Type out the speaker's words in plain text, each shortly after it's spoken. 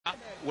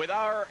with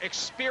our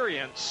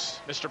experience,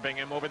 Mr.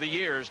 Bingham, over the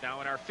years,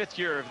 now in our 5th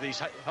year of these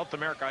Health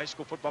America High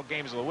School Football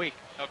Games of the Week,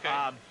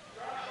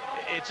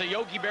 it's a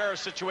Yogi Berra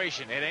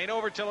situation. It ain't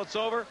over till it's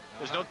over.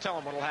 There's no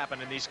telling what will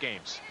happen in these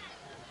games.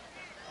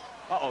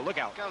 Uh-oh, look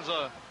out. Comes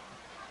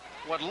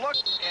what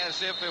looked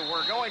as if it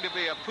were going to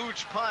be a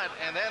pooch punt,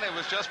 and then it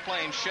was just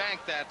plain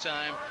shanked that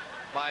time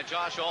by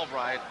Josh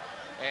Albright,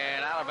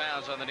 and out of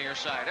bounds on the near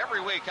side. Every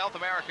week, Health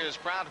America is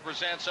proud to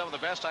present some of the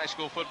best high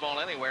school football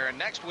anywhere, and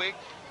next week,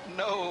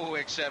 no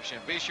exception.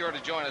 Be sure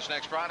to join us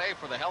next Friday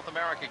for the Health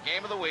America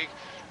Game of the Week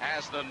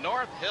as the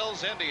North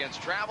Hills Indians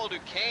travel to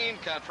Kane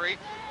Country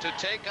to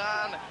take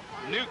on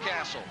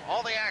Newcastle.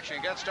 All the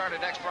action gets started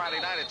next Friday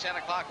night at 10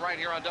 o'clock right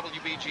here on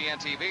WBGN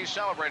TV,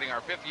 celebrating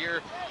our 5th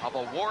year of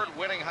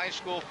award-winning high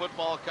school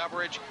football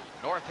coverage.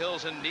 North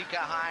Hills and Nika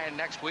High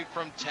next week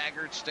from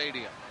Taggart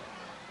Stadium.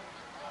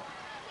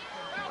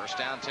 First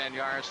down, 10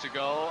 yards to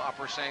go.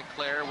 Upper St.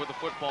 Clair with the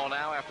football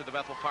now after the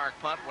Bethel Park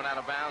punt went out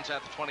of bounds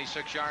at the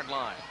 26-yard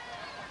line.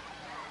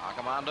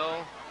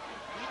 Accomando,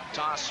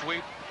 toss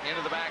sweep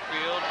into the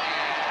backfield,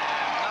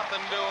 and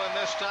nothing doing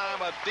this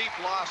time. A deep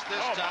loss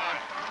this time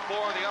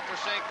for the Upper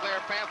St. Clair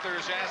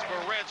Panthers as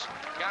Moritz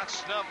got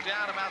snubbed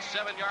down about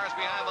 7 yards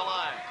behind the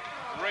line.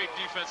 Great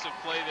defensive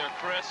play there,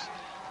 Chris.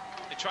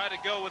 They tried to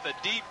go with a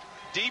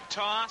deep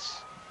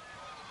toss.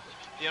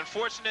 The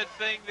unfortunate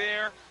thing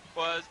there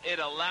was it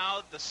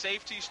allowed the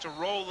safeties to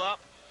roll up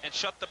and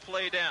shut the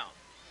play down.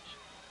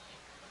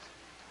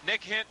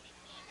 Nick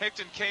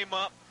Hickton came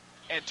up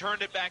and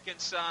turned it back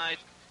inside,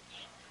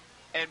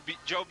 and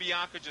Joe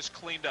Bianca just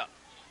cleaned up.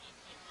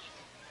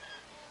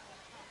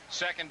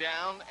 Second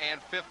down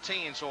and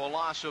 15, so a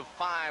loss of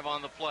 5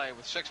 on the play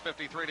with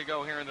 6:53 to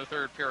go here in the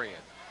 3rd period.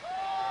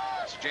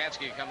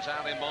 Sajansky comes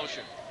out in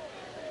motion.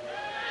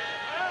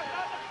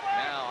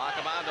 Now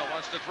Accomando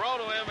wants to throw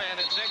to him, and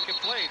it's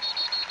incomplete.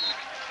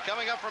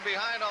 Coming up from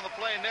behind on the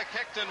play, Nick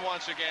Hickton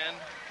once again.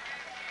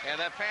 And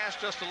that pass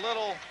just a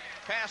little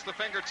past the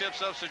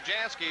fingertips of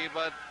Sajansky,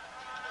 but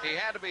he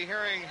had to be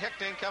hearing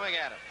Hickton coming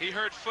at him. He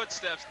heard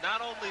footsteps.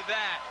 Not only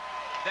that,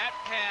 that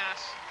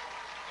pass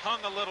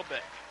hung a little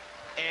bit.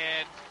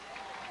 And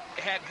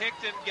had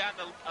Hickton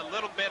gotten a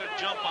little better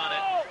jump on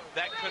it,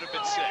 that could have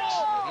been 6.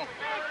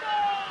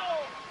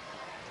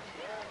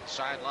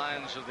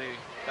 Sidelines of the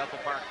Bethel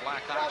Park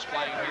Blackhawks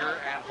playing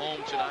here at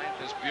home tonight.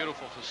 This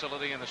beautiful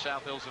facility in the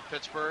South Hills of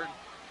Pittsburgh.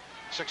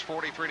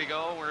 6:43 to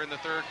go. We're in the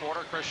 3rd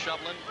quarter. Chris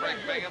Shovlin, Greg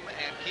Bingham,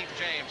 and Keith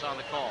James on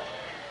the call.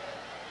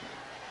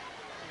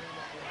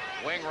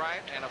 Wing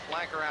right and a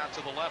flanker out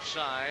to the left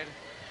side.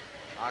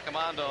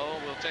 Accomando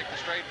will take the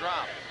straight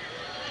drop.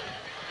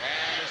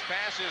 And his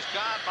pass is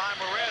caught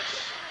by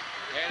Moritz.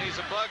 And he's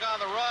a bug on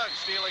the rug,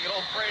 stealing an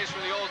old phrase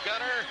from the old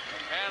gunner.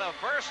 And a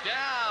first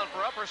down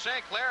for Upper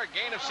St. Clair, a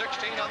gain of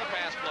 16 on the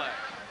pass play.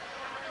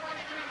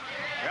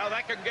 Well,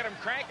 that could get him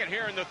cranking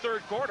here in the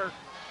 3rd quarter.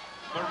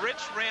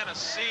 Moritz ran a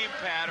seam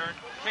pattern,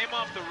 came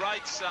off the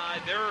right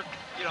side. There,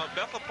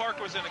 Bethel Park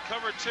was in a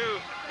cover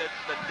 2.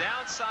 The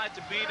downside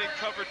to being in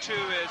cover 2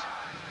 is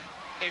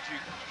if you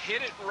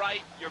hit it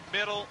right, your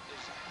middle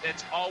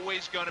it's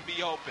always going to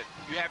be open.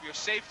 You have your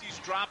safeties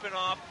dropping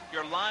off,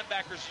 your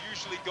linebackers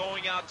usually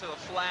going out to the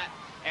flat,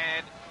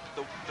 and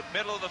the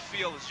middle of the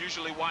field is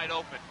usually wide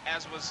open,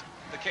 as was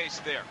the case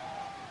there.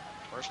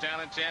 First down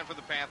and 10 for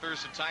the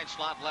Panthers, a tight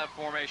slot left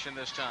formation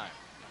this time.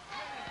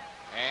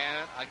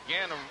 And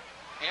again,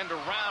 end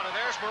around, and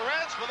there's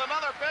Moritz with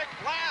another big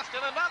blast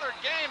and another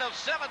gain of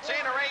 17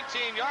 or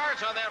 18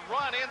 yards on that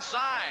run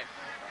inside.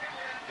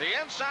 The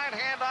inside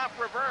handoff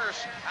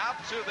reverse out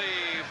to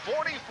the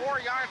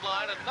 44-yard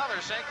line.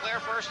 Another St. Clair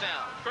first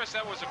down. Chris,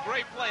 that was a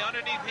great play.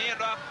 Underneath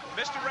handoff.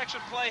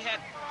 Misdirection play had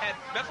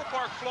Bethel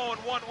Park flowing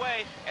one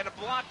way, and a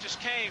block just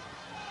came.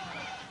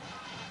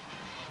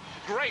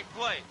 Great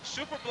play.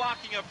 Super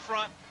blocking up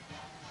front.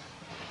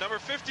 Number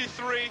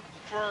 53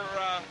 for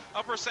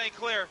Upper St.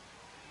 Clair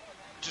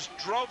just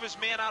drove his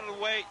man out of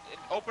the way and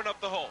opened up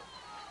the hole.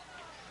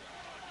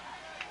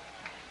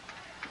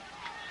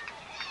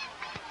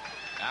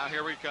 Now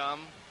here we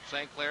come.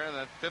 St. Clair and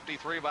the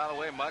 53, by the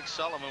way, Mugg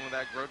Sullivan with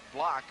that good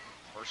block.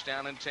 First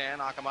down and 10.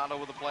 Accomando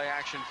with the play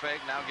action fake.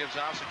 Now gives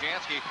off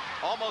Sajansky.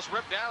 Almost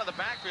ripped down to the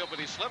backfield, but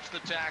he slips the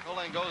tackle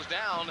and goes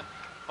down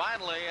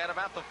finally at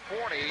about the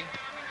 40,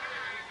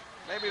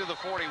 maybe to the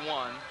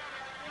 41.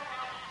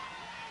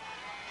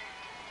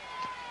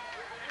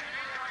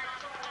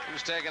 He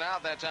was taken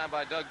out that time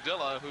by Doug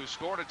Dilla, who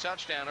scored a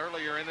touchdown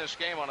earlier in this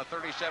game on a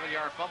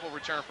 37-yard fumble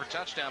return for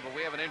touchdown, but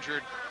we have an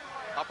injured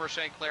Upper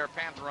St. Clair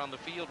Panther on the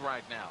field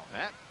right now.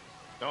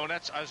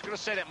 I was going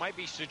to say that might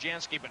be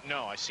Sajansky, but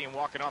no, I see him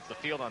walking off the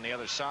field on the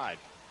other side.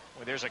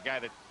 Well, there's a guy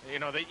that,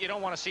 you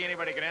don't want to see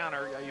anybody go down,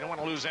 or you don't want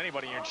to lose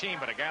anybody in your team,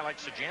 but a guy like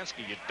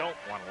Sajansky, you don't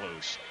want to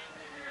lose.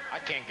 I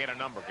can't get a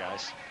number,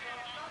 guys.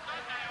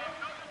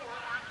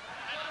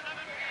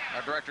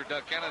 Our director,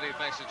 Doug Kennedy,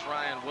 thinks it's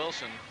Ryan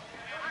Wilson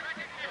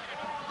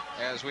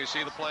as we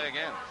see the play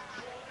again.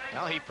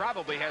 Well, he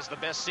probably has the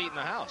best seat in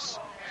the house.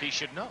 He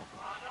should know.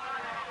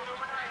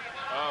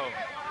 Oh.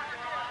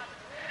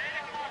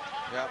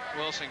 Yep,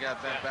 Wilson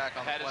got bent back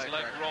on the play. Had his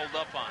leg rolled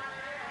up on.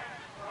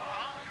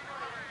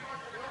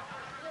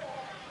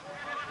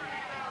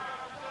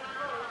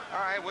 All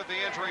right, with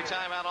the injury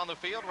timeout on the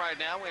field right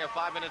now, we have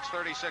 5 minutes,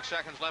 36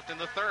 seconds left in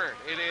the third.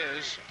 It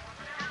is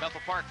Bethel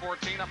Park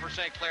 14, Upper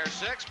St. Clair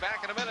 6.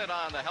 Back in a minute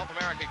on the Health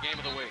America Game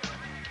of the Week.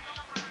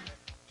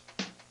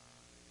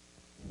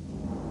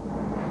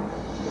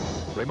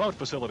 Remote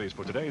facilities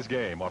for today's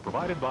game are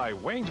provided by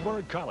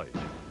Waynesburg College.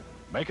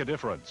 Make a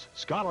difference.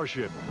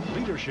 Scholarship,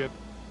 leadership,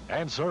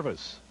 and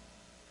service.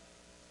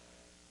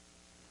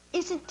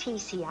 Isn't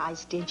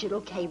TCI's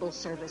digital cable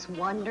service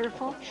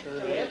wonderful?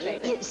 Sure.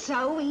 It's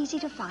so easy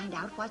to find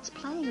out what's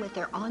playing with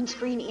their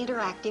on-screen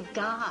interactive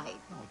guide.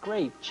 Oh,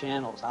 great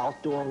channels,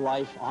 outdoor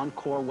life,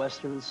 encore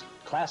westerns,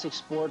 classic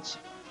sports.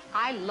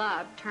 I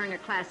love Turner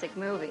Classic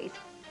Movies.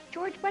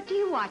 George, what do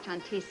you watch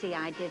on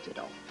TCI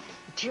Digital?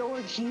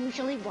 George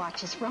usually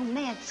watches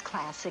romance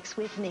classics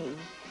with me.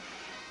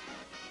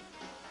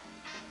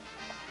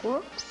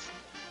 Whoops.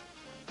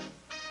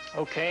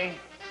 Okay,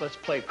 let's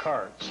play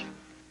cards.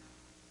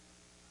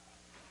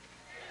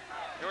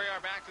 Here we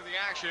are back to the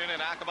action,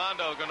 and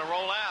Accomando going to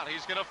roll out.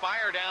 He's going to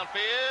fire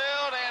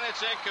downfield, and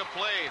it's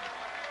incomplete.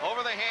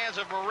 Over the hands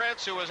of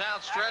Moritz, who was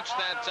outstretched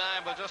that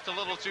time, but just a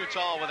little too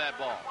tall with that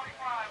ball.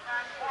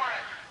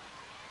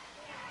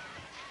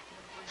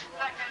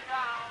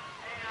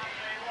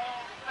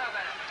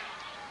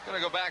 Going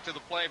to go back to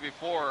the play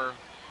before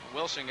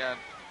Wilson got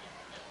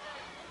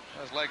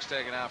his legs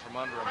taken out from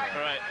under him.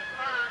 Right.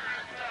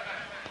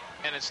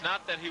 And it's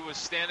not that he was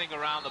standing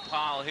around the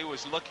pile. He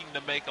was looking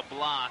to make a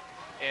block.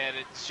 And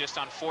it's just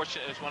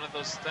unfortunate. It's one of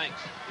those things.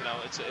 You know,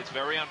 it's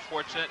very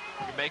unfortunate.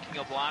 You're making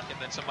a block, and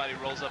then somebody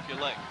rolls up your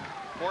leg.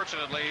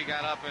 Fortunately, he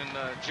got up and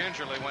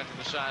gingerly went to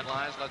the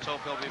sidelines. Let's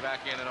hope he'll be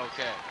back in and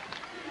okay.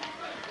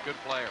 Good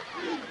player.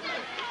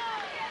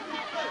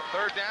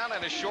 Third down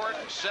and a short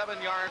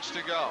 7 yards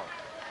to go.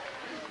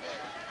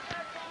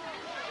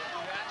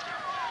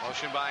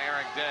 Motion by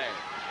Eric Day.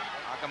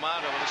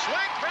 Accomando with a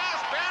swing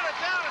pass, batted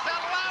down. Is that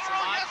a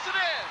lateral? Yes, it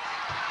is.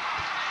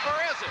 Or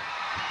is it?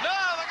 No,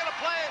 they're going to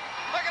play it.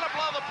 They're going to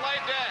blow the play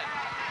dead.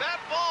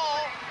 That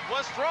ball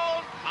was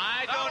thrown.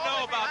 I don't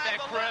know about that,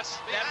 Chris.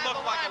 That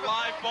looked like a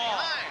live ball.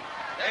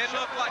 It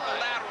looked like a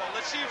lateral.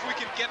 Let's see if we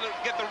can get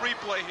the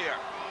replay here.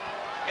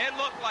 It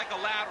looked like a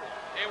lateral.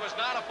 It was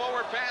not a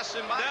forward pass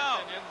in my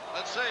opinion.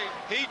 Let's see.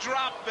 He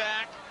dropped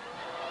back.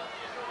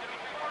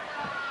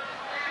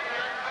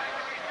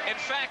 In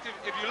fact,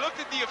 if you looked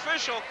at the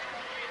official,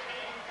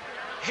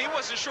 he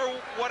wasn't sure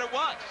what it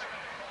was.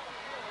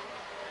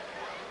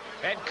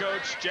 Head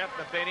coach Jeff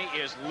Matheny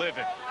is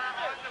livid.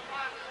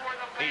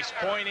 He's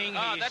pointing.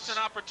 That's an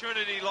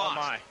opportunity lost.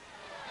 Oh my.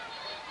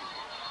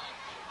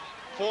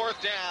 Fourth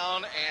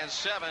down and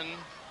 7.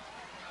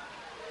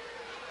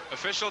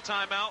 Official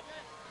timeout.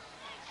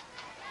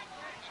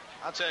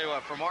 I'll tell you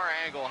what, from our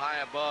angle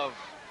high above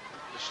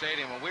the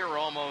stadium, when we were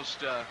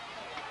almost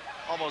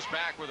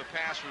back where the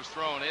pass was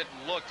thrown, it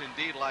looked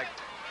indeed like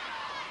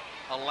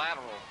a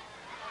lateral.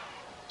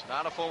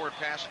 Not a forward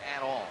pass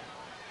at all.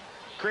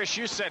 Chris,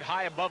 you said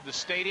high above the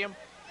stadium.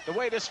 The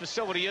way this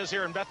facility is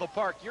here in Bethel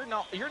Park, you're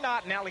not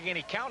in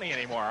Allegheny County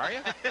anymore, are you?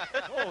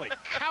 Holy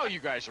cow, you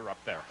guys are up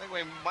there. I think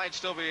we might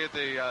still be at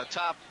the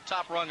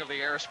top rung of the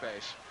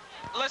airspace.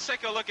 Let's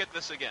take a look at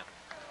this again.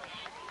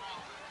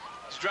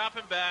 It's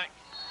dropping back.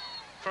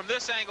 From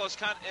this angle,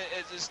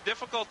 it's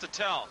difficult to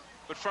tell,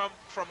 but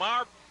from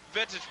our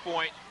vantage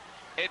point,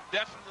 it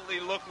definitely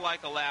looked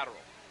like a lateral.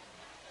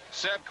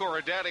 Seb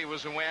Corradetti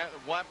was the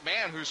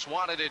man who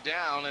swatted it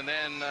down, and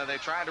then they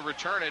tried to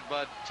return it,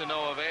 but to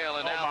no avail.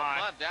 And now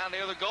the punt down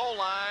near the goal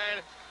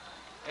line.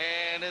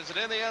 And is it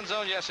in the end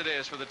zone? Yes, it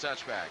is for the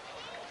touchback.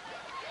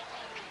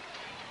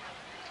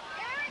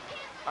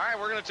 All right,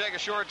 we're going to take a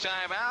short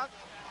timeout.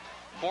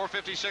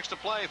 4:56 to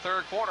play,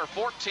 third quarter,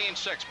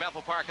 14-6.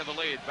 Bethel Park in the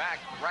lead. Back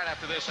right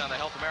after this on the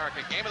Health America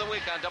Game of the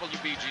Week on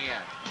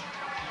WBGN.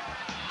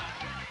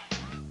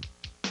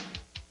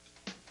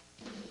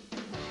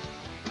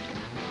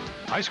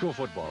 High school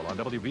football on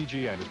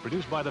WBGN is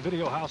produced by the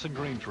Video House in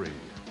Green Tree,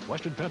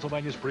 Western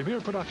Pennsylvania's premier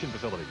production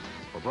facility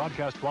for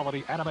broadcast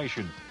quality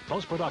animation,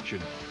 post-production,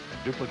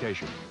 and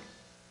duplication.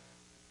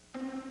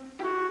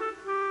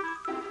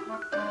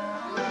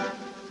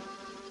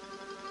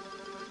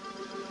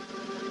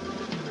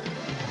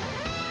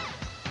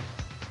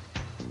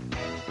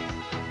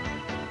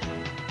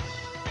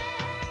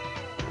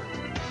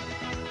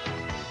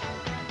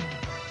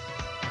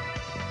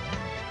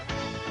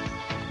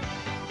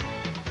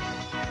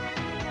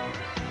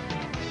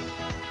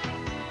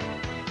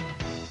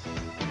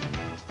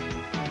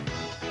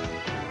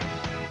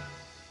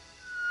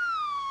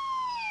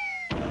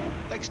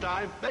 Next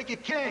time, make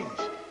it Kings.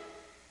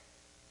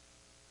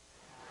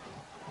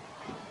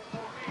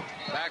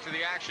 Back to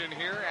the action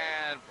here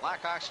at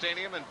Blackhawk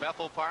Stadium in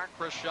Bethel Park.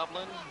 Chris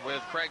Shovlin with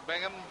Craig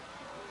Bingham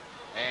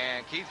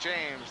and Keith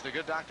James, the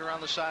good doctor, on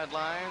the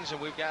sidelines.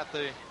 And we've got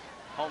the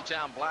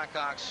hometown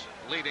Blackhawks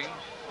leading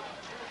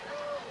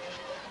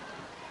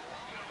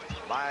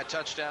by a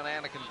touchdown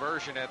and a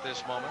conversion at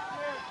this moment.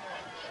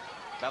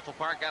 Bethel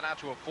Park got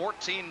out to a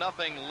 14-0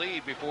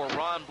 lead before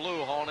Ron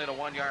Blue hauled in a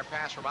 1-yard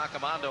pass from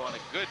Accomando and a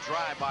good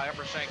drive by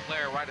Upper St.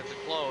 Clair right at the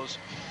close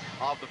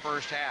of the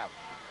first half.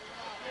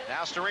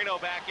 Now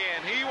Storino back in.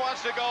 He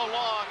wants to go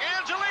long.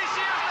 Angelisi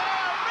is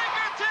there.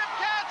 Fingertip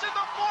catch at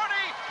the 40,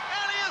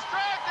 and he is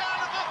dragged down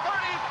to the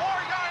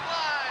 34-yard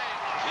line.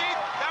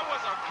 That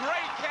was a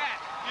great catch.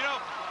 You know,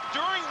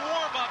 during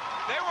warm-up,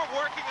 they were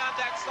working on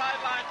that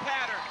sideline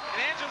pattern,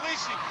 and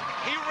Angelisi,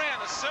 he ran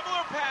a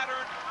similar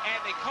pattern, and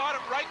they caught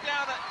him right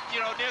down,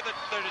 near the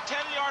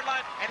 10-yard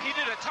line, and he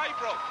did a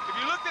tightrope. If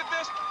you looked at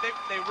this,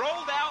 they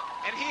rolled out,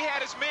 and he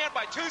had his man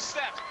by 2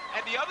 steps.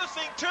 And the other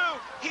thing, too,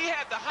 he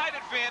had the height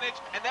advantage,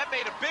 and that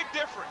made a big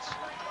difference.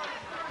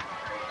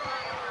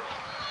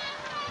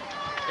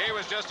 He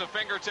was just a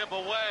fingertip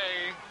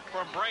away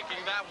from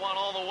breaking that one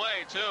all the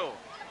way, too.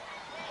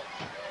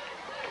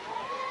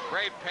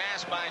 Great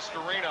pass by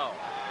Storino.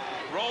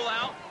 Roll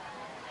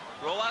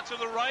out to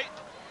the right.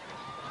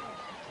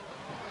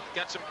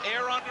 Got some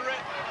air under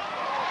it.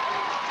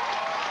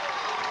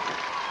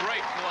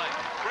 Great play.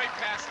 Great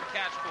pass and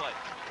catch play.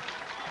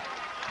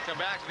 Come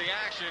back to the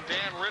action.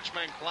 Dan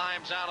Richmond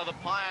climbs out of the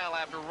pile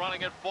after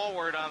running it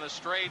forward on a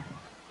straight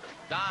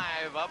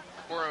dive up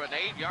for an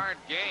 8-yard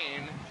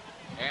gain.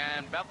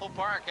 And Bethel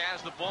Park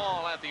has the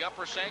ball at the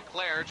Upper St.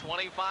 Clair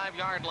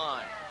 25-yard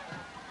line.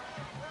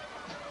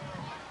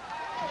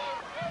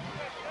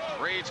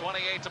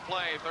 3:28 to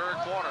play, third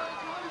quarter.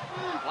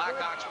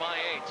 Blackhawks by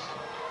 8.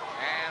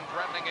 And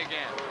threatening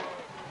again.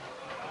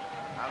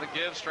 Now the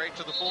give straight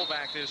to the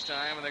fullback this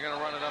time, and they're going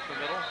to run it up the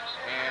middle.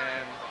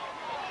 And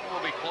it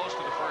will be close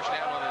to the first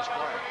down on this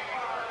play.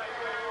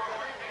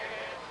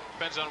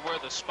 Depends on where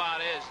the spot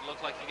is. It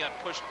looked like he got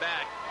pushed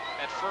back.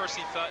 At first,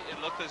 he thought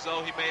it looked as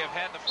though he may have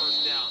had the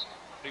first down.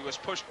 But he was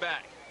pushed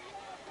back.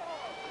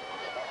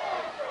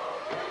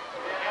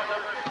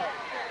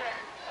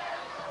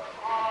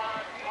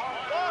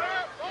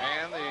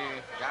 And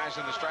the guys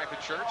in the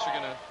striped shirts are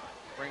going to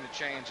bring the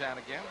chains out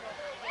again.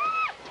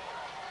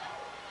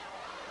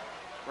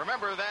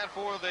 Remember that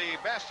for the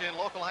best in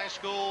local high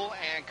school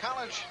and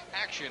college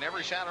action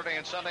every Saturday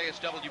and Sunday, it's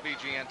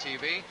WBGN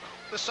TV.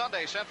 This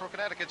Sunday, Central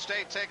Connecticut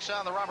State takes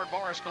on the Robert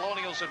Morris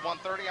Colonials at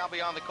 1:30. I'll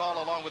be on the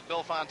call along with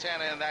Bill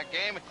Fontana in that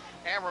game.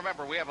 And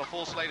remember, we have a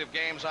full slate of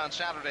games on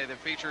Saturday that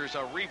features a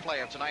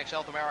replay of tonight's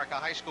South America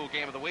High School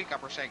Game of the Week,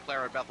 Upper St.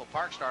 Clair at Bethel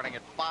Park, starting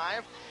at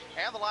 5.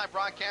 And the live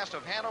broadcast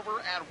of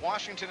Hanover at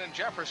Washington and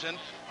Jefferson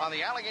on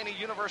the Allegheny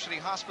University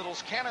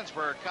Hospital's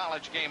Cannonsburg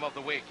College Game of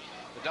the Week.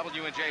 The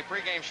W&J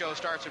pregame show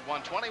starts at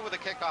 1:20 with a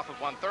kickoff at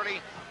 1:30.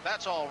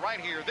 That's all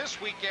right here this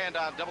weekend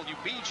on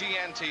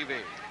WBGN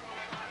TV.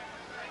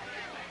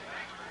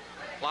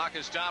 Clock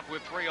is stopped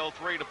with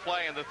 3:03 to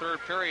play in the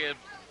third period.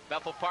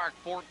 Bethel Park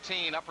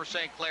 14, Upper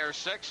St. Clair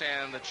 6,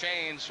 and the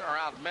chains are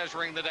out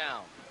measuring the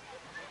down.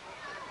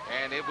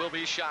 And it will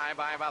be shy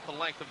by about the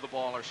length of the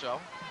ball or so.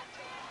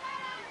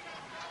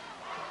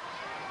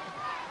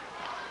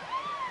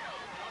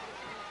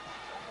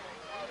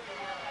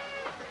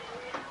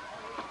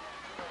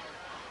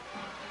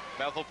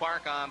 Bethel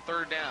Park on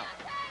third down.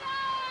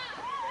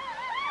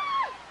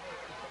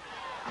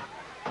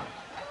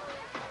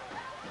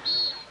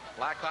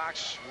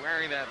 Blackhawks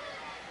wearing that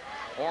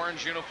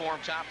orange uniform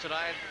top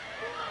tonight,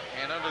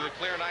 and under the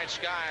clear night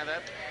sky,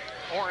 that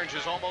orange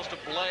is almost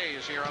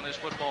ablaze here on this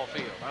football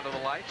field under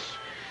the lights.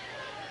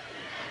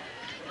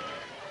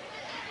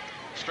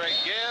 Straight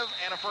give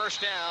and a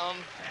first down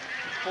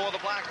for the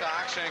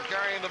Blackhawks, and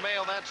carrying the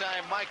mail that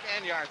time, Mike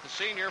Enyart, the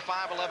senior,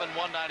 5'11",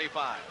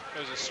 195.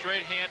 There's a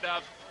straight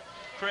handoff.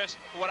 Chris,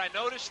 what I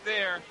noticed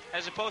there,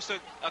 as opposed to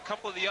a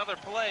couple of the other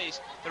plays,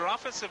 their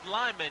offensive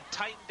linemen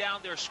tightened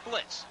down their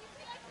splits,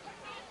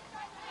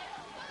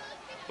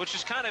 which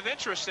is kind of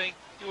interesting.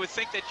 You would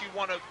think that you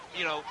want to,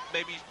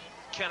 maybe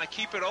kind of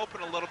keep it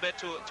open a little bit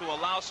to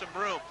allow some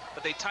room,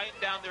 but they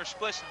tightened down their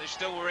splits, and they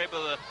still were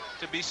able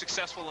to be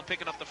successful in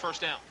picking up the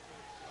first down.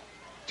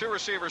 2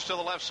 receivers to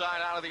the left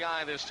side out of the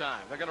eye this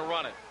time. They're going to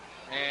run it.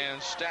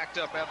 And stacked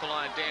up at the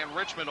line, Dan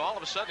Richmond. All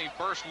of a sudden, he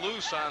burst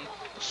loose on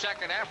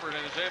second effort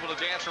and is able to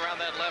dance around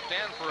that left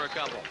end for a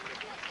couple.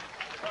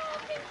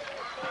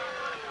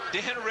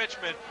 Dan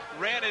Richmond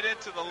ran it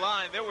into the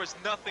line. There was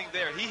nothing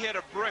there. He hit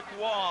a brick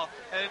wall,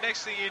 and the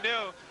next thing you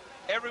knew,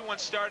 everyone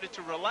started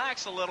to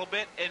relax a little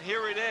bit, and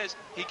here it is.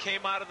 He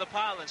came out of the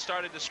pile and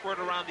started to squirt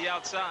around the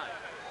outside.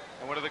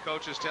 And what do the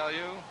coaches tell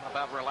you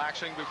about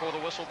relaxing before the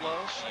whistle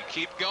blows? You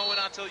keep going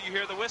until you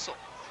hear the whistle.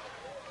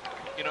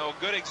 A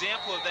good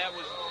example of that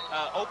was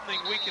opening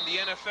week in the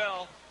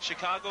NFL.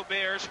 Chicago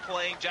Bears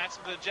playing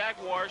Jacksonville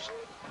Jaguars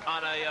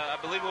on I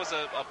believe it was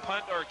a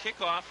punt or a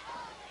kickoff.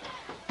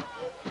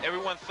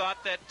 Everyone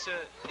thought that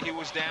he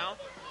was down.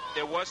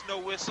 There was no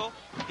whistle.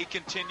 He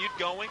continued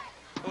going.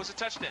 It was a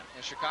touchdown.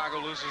 And Chicago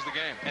loses the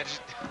game. And,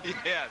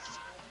 yes.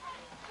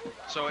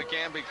 So it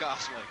can be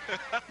costly.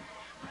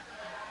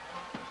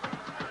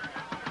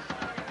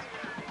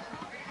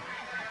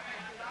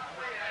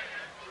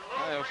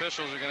 The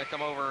officials are going to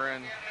come over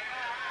and...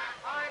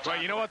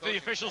 Well, you know what the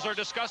officials are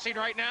discussing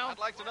right now? I'd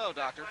like to know,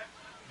 Doctor.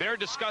 They're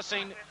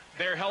discussing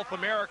their Health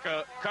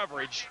America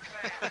coverage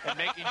and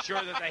making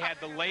sure that they had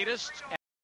the latest